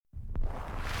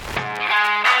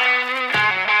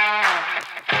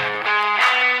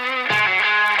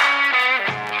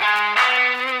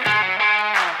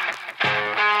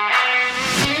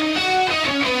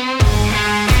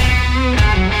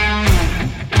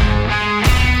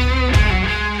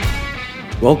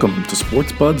Welcome to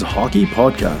Sports Buds Hockey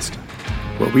Podcast,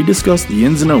 where we discuss the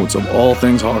ins and outs of all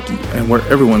things hockey and where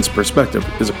everyone's perspective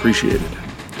is appreciated.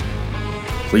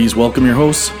 Please welcome your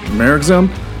hosts, Marek Zemp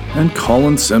and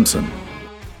Colin Simpson.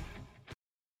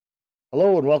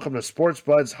 Hello and welcome to Sports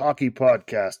Buds Hockey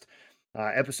Podcast,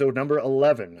 episode number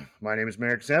 11. My name is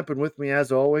Marek Zemp, and with me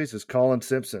as always is Colin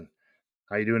Simpson.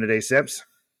 How you doing today, Simps?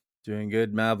 Doing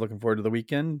good, Mav. Looking forward to the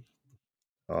weekend.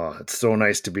 Oh, it's so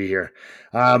nice to be here.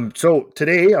 So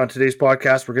today, on today's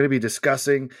podcast, we're going to be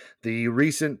discussing the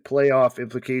recent playoff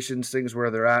implications, things where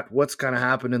they're at, what's kind of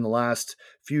happened in the last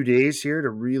few days here to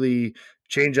really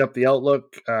change up the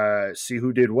outlook, see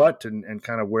who did what, and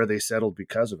kind of where they settled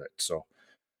because of it. So,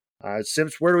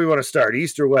 Simps, where do we want to start,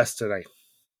 East or West tonight?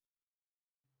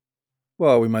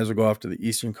 Well, we might as well go off to the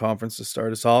Eastern Conference to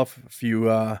start us off. A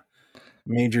few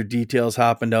major details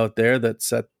happened out there that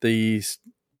set the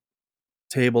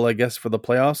table, I guess, for the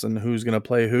playoffs and who's going to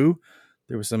play who.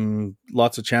 There was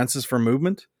lots of chances for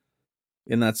movement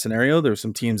in that scenario. There were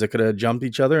some teams that could have jumped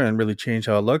each other and really changed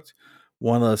how it looked.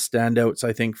 One of the standouts,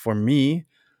 I think, for me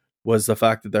was the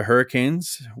fact that the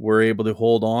Hurricanes were able to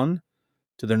hold on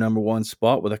to their number one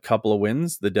spot with a couple of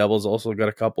wins. The Devils also got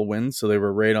a couple wins, so they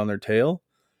were right on their tail.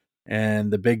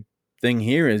 And the big thing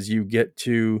here is you get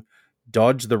to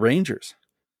dodge the Rangers.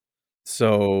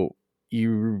 So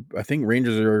I think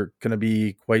Rangers are going to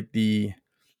be quite the,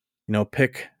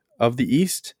 pick of the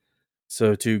East.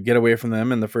 So to get away from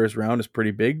them in the first round is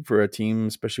pretty big for a team,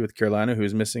 especially with Carolina,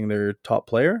 who's missing their top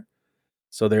player.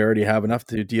 So they already have enough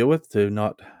to deal with to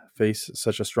not face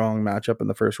such a strong matchup in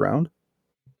the first round.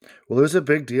 Well, it was a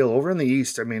big deal over in the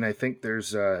East. I mean, I think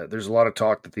there's a lot of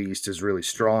talk that the East is really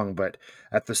strong, but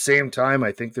at the same time,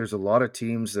 I think there's a lot of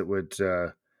teams that would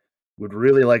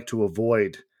really like to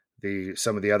avoid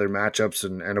some of the other matchups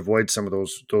and avoid some of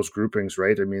those groupings,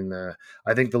 right? I mean,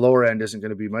 I think the lower end isn't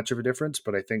going to be much of a difference,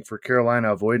 but I think for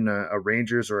Carolina, avoiding a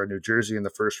Rangers or a New Jersey in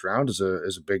the first round is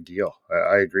a big deal.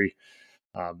 I agree.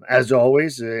 As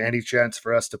always, any chance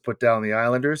for us to put down the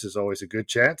Islanders is always a good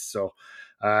chance. So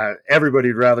everybody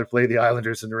would rather play the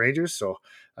Islanders than the Rangers, so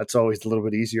that's always a little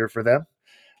bit easier for them.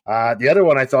 The other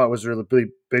one I thought was a really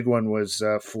big one was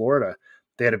Florida.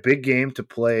 They had a big game to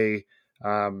play.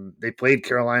 They played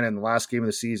Carolina in the last game of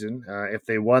the season. If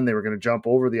they won, they were going to jump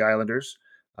over the Islanders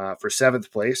for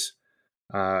seventh place.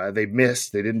 They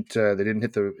missed. They didn't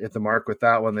hit the mark with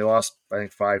that one. They lost, I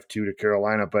think, 5-2 to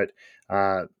Carolina. But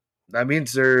that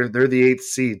means they're the eighth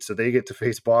seed, so they get to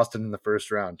face Boston in the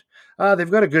first round. They've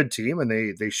got a good team, and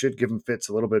they should give them fits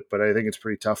a little bit. But I think it's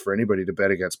pretty tough for anybody to bet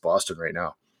against Boston right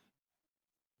now.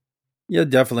 Yeah,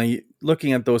 definitely.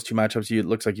 Looking at those two matchups, it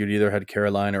looks like you'd either had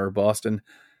Carolina or Boston.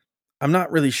 I'm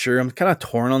not really sure. I'm kind of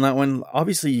torn on that one.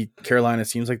 Obviously, Carolina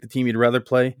seems like the team you'd rather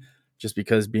play just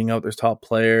because being out their top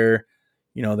player,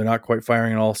 they're not quite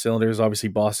firing on all cylinders. Obviously,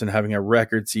 Boston having a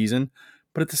record season.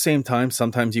 But at the same time,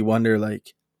 sometimes you wonder,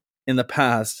 like, in the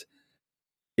past,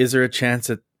 is there a chance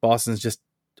that Boston's just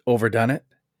overdone it?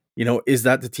 Is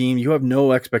that the team? You have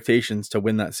no expectations to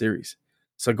win that series.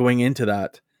 So going into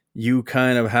that, you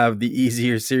kind of have the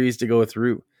easier series to go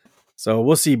through. So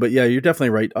we'll see. But yeah, you're definitely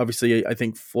right. Obviously, I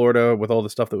think Florida, with all the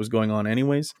stuff that was going on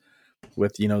anyways,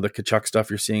 with, the Tkachuk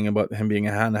stuff you're seeing about him being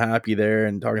unhappy there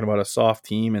and talking about a soft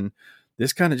team. And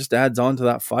this kind of just adds on to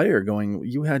that fire going,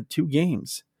 you had 2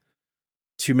 games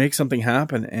to make something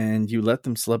happen and you let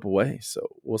them slip away. So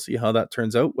we'll see how that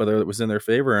turns out, whether it was in their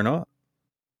favor or not.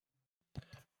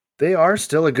 They are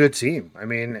still a good team. I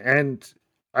mean, and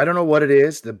I don't know what it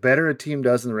is. The better a team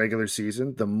does in the regular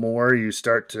season, the more you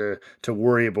start to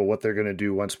worry about what they're going to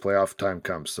do once playoff time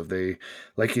comes. So they,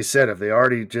 like you said, if they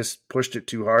already just pushed it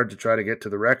too hard to try to get to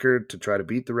the record, to try to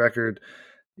beat the record,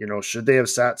 should they have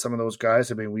sat some of those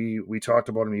guys? I mean, we talked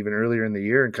about them even earlier in the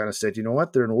year and kind of said, you know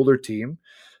what, they're an older team.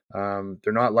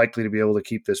 They're not likely to be able to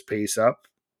keep this pace up.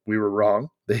 We were wrong.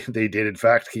 They did, in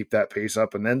fact, keep that pace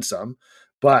up and then some.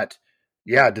 But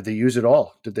yeah, did they use it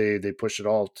all? Did they push it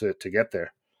all to get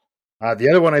there? The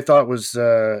other one I thought was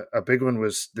a big one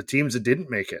was the teams that didn't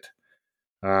make it.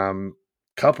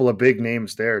 Couple of big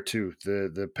names there too.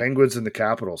 The Penguins and the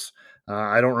Capitals.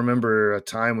 I don't remember a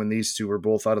time when these two were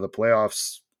both out of the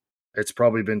playoffs. It's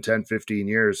probably been 10, 15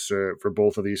 years for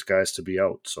both of these guys to be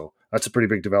out. So that's a pretty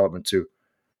big development too.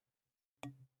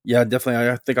 Yeah,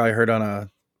 definitely. I think I heard on a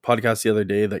podcast the other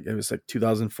day that it was like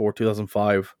 2004,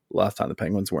 2005, last time the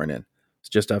Penguins weren't in. It's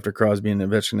just after Crosby and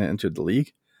Ovechkin entered the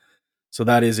league. So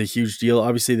that is a huge deal.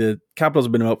 Obviously, the Capitals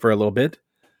have been out for a little bit,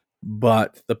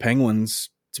 but the Penguins,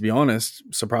 to be honest,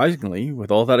 surprisingly,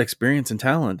 with all that experience and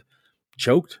talent,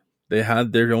 choked. They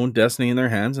had their own destiny in their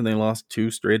hands, and they lost 2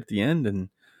 straight at the end. And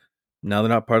Now they're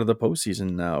not part of the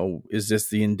postseason. Now, is this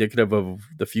the indicative of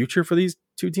the future for these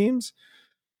two teams?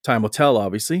 Time will tell,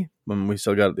 obviously, when we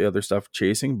still got the other stuff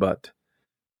chasing, but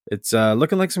it's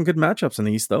looking like some good matchups in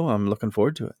the East, though. I'm looking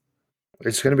forward to it.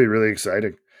 It's going to be really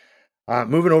exciting.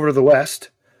 Moving over to the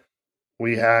West,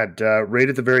 we had right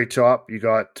at the very top, you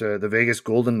got the Vegas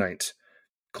Golden Knights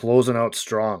closing out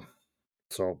strong.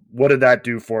 So what did that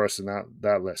do for us in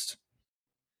that list?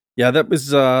 Yeah, that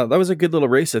was a good little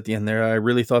race at the end there. I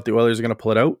really thought the Oilers were going to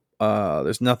pull it out.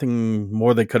 There's nothing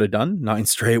more they could have done. 9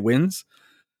 straight wins.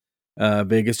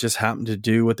 Vegas just happened to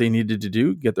do what they needed to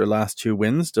do, get their last 2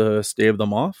 wins to stave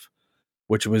them off,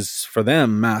 which was for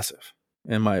them massive,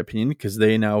 in my opinion, because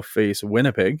they now face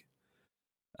Winnipeg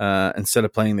instead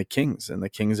of playing the Kings. And the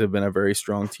Kings have been a very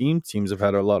strong team. Teams have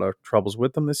had a lot of troubles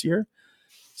with them this year.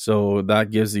 So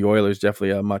that gives the Oilers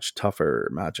definitely a much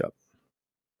tougher matchup.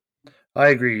 I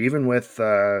agree. Even with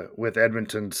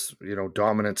Edmonton's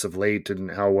dominance of late and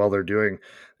how well they're doing,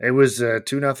 it was a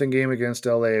 2-0 game against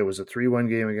LA. It was a 3-1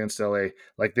 game against LA.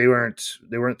 Like they weren't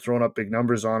throwing up big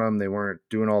numbers on them. They weren't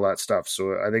doing all that stuff.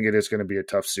 So I think it is going to be a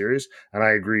tough series. And I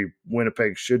agree,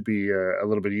 Winnipeg should be a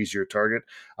little bit easier target.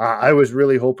 I was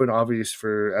really hoping, obvious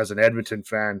as an Edmonton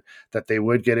fan, that they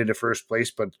would get into first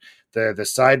place. But the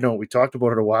side note, we talked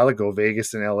about it a while ago,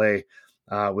 Vegas and LA.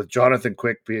 With Jonathan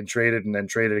Quick being traded and then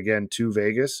traded again to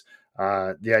Vegas.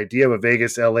 The idea of a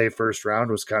Vegas-LA first round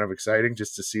was kind of exciting,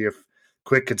 just to see if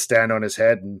Quick could stand on his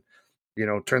head and,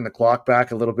 turn the clock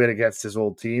back a little bit against his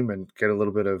old team and get a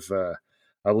little bit of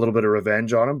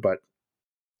revenge on him. But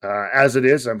as it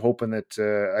is, I'm hoping that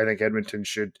I think Edmonton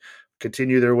should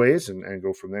continue their ways and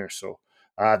go from there. So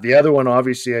the other one,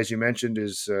 obviously, as you mentioned,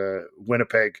 is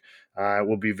Winnipeg.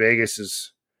 Will be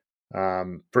Vegas's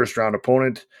first round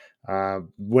opponent.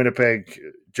 Winnipeg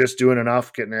just doing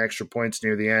enough, getting extra points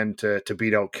near the end to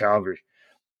beat out Calgary.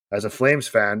 As a Flames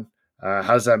fan,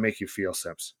 how does that make you feel,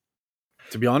 Sims?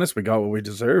 To be honest, we got what we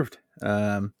deserved.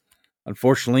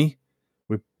 Unfortunately,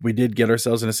 we did get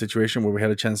ourselves in a situation where we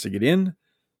had a chance to get in.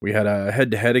 We had a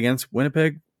head-to-head against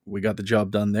Winnipeg. We got the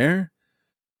job done there.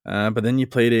 But then you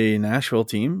played a Nashville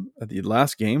team at the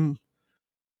last game.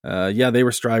 They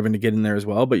were striving to get in there as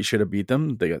well, but you should have beat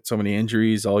them. They got so many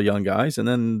injuries, all young guys. And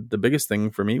then the biggest thing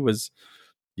for me was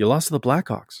you lost to the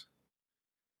Blackhawks.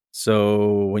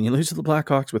 So when you lose to the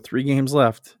Blackhawks with 3 games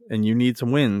left and you need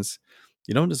some wins,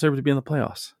 you don't deserve to be in the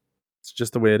playoffs. It's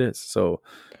just the way it is. So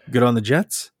good on the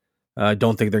Jets. I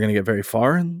don't think they're going to get very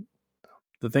far in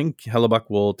the thing. Hellebuck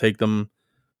will take them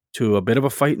to a bit of a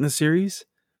fight in the series,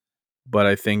 but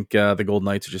I think the Golden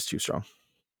Knights are just too strong.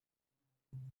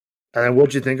 And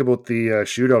what'd you think about the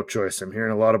shootout choice? I'm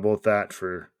hearing a lot about that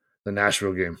for the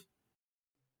Nashville game.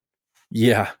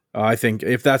 Yeah, I think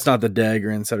if that's not the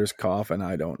dagger in Sutter's coffin,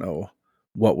 I don't know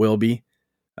what will be.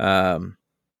 It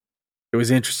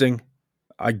was interesting.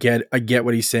 I get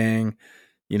what he's saying.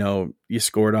 You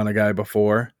scored on a guy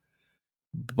before,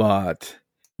 but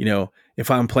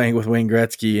if I'm playing with Wayne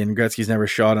Gretzky and Gretzky's never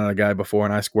shot on a guy before,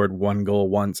 and I scored 1 goal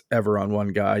once ever on one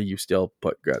guy, you still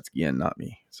put Gretzky in, not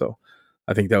me. So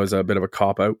I think that was a bit of a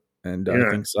cop-out, and I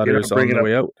think Sutter's on the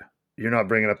way out. You're not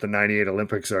bringing up the 98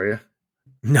 Olympics, are you?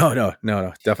 No.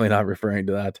 Definitely not referring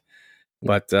to that.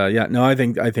 But I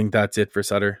think that's it for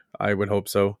Sutter. I would hope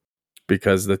so,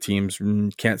 because the teams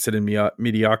can't sit in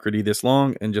mediocrity this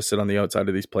long and just sit on the outside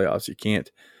of these playoffs. You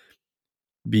can't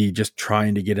be just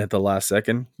trying to get at the last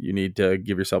second. You need to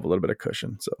give yourself a little bit of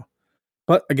cushion. So,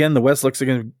 but again, the West looks like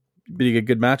going to be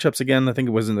good matchups again. I think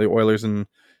it was in the Oilers and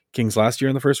Kings last year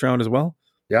in the first round as well.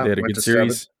 Yeah, they had a good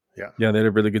series. 7. Yeah, they had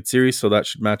a really good series, so that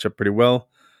should match up pretty well.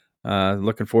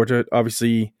 Looking forward to it.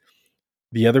 Obviously,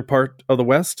 the other part of the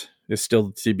West is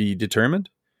still to be determined.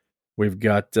 We've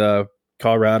got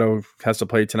Colorado has to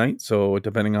play tonight, so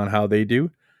depending on how they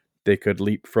do, they could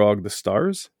leapfrog the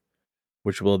Stars,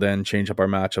 which will then change up our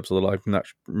matchups a little.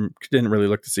 Didn't really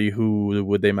look to see who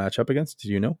would they match up against. Do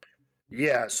you know?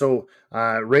 Yeah, so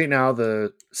right now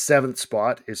the 7th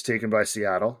spot is taken by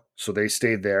Seattle, so they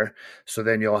stayed there. So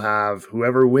then you'll have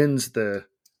whoever wins the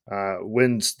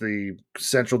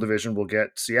Central Division will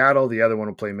get Seattle. The other one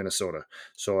will play Minnesota.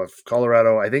 So if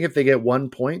Colorado, I think if they get 1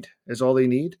 point is all they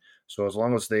need. So as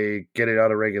long as they get it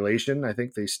out of regulation, I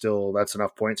think that's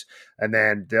enough points. And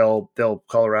then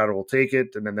Colorado will take it,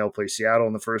 and then they'll play Seattle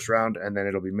in the first round, and then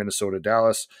it'll be Minnesota,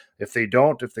 Dallas. If they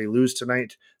lose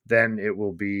tonight, then it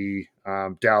will be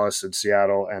Dallas and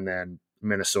Seattle, and then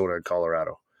Minnesota and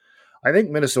Colorado. I think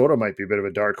Minnesota might be a bit of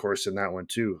a dark horse in that one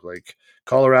too. Like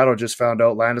Colorado just found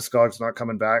out Landeskog's not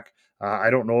coming back. I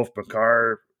don't know if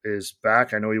Makar is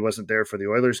back. I know he wasn't there for the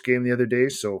Oilers game the other day,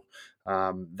 so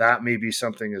That may be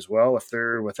something as well. If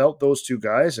they're without those two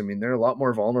guys, I mean, they're a lot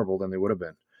more vulnerable than they would have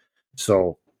been.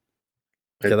 So,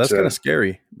 yeah, that's kind of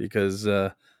scary because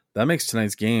that makes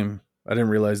tonight's game. I didn't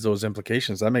realize those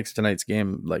implications. That makes tonight's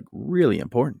game like really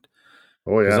important.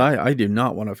 Oh yeah, because I do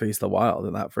not want to face the Wild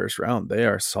in that first round. They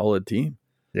are a solid team.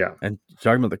 Yeah, and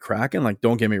talking about the Kraken, like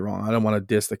don't get me wrong, I don't want to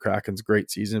diss the Kraken's great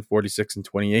season,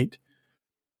 46-28.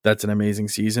 That's an amazing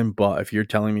season. But if you're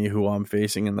telling me who I'm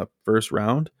facing in the first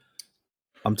round,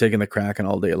 I'm taking the Kraken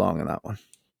all day long in that one.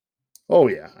 Oh,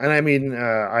 yeah. And I mean,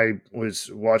 I was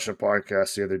watching a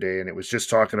podcast the other day, and it was just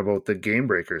talking about the game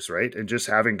breakers, right? And just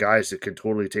having guys that can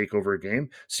totally take over a game.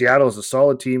 Seattle is a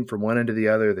solid team from one end to the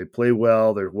other. They play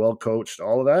well. They're well coached,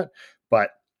 all of that. But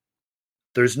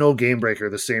there's no game breaker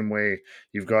the same way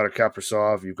you've got a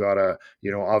Kaprizov. You've got a,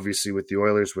 obviously with the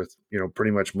Oilers with,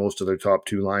 pretty much most of their top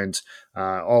two lines,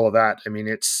 all of that. I mean,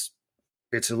 it's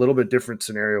a little bit different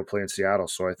scenario playing Seattle.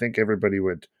 So I think everybody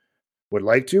would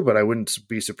like to, but I wouldn't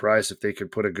be surprised if they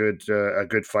could put a good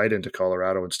fight into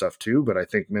Colorado and stuff too. But I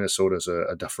think Minnesota's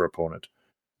a tougher opponent.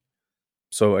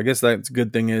 So I guess that's a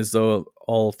good thing is though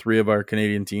all three of our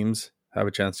Canadian teams have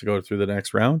a chance to go through the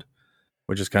next round,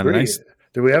 which is kind of nice.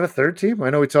 Do we have a third team? I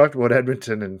know we talked about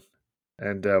Edmonton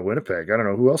and Winnipeg. I don't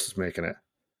know who else is making it.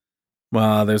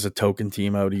 Well, there's a token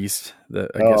team out east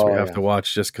that I guess we have to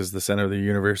watch just because the center of the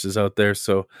universe is out there.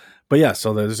 So, but yeah,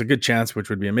 so there's a good chance, which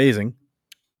would be amazing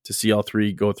to see all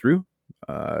three go through.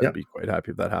 I'd be quite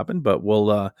happy if that happened, but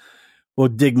we'll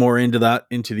dig more into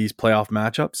these playoff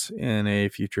matchups in a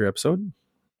future episode.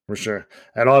 For sure.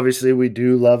 And obviously we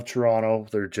do love Toronto.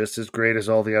 They're just as great as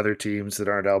all the other teams that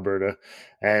aren't Alberta.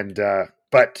 And,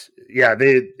 but yeah,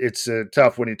 it's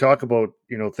tough when you talk about,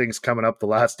 things coming up the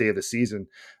last day of the season.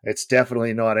 It's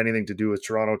definitely not anything to do with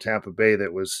Toronto, Tampa Bay.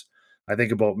 That was, I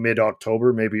think about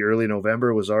mid-October, maybe early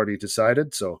November was already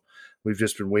decided. So we've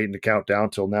just been waiting to count down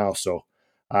till now. So,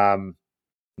 no,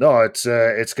 it's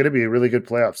going to be a really good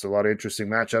playoffs. A lot of interesting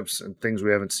matchups and things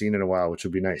we haven't seen in a while, which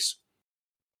would be nice.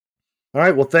 All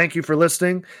right. Well, thank you for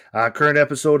listening. Current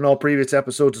episode and all previous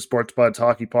episodes of Sports Buds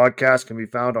Hockey Podcast can be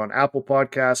found on Apple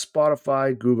Podcasts,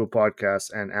 Spotify, Google Podcasts,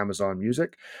 and Amazon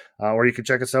Music. Or you can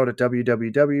check us out at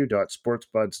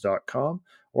www.sportsbuds.com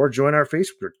or join our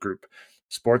Facebook group,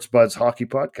 Sports Buds Hockey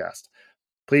Podcast.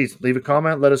 Please leave a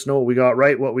comment. Let us know what we got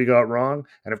right, what we got wrong.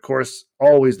 And of course,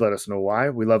 always let us know why.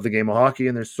 We love the game of hockey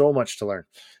and there's so much to learn.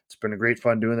 It's been a great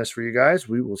fun doing this for you guys.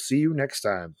 We will see you next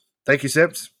time. Thank you,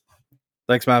 Sips.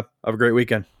 Thanks, Matt. Have a great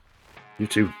weekend. You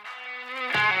too.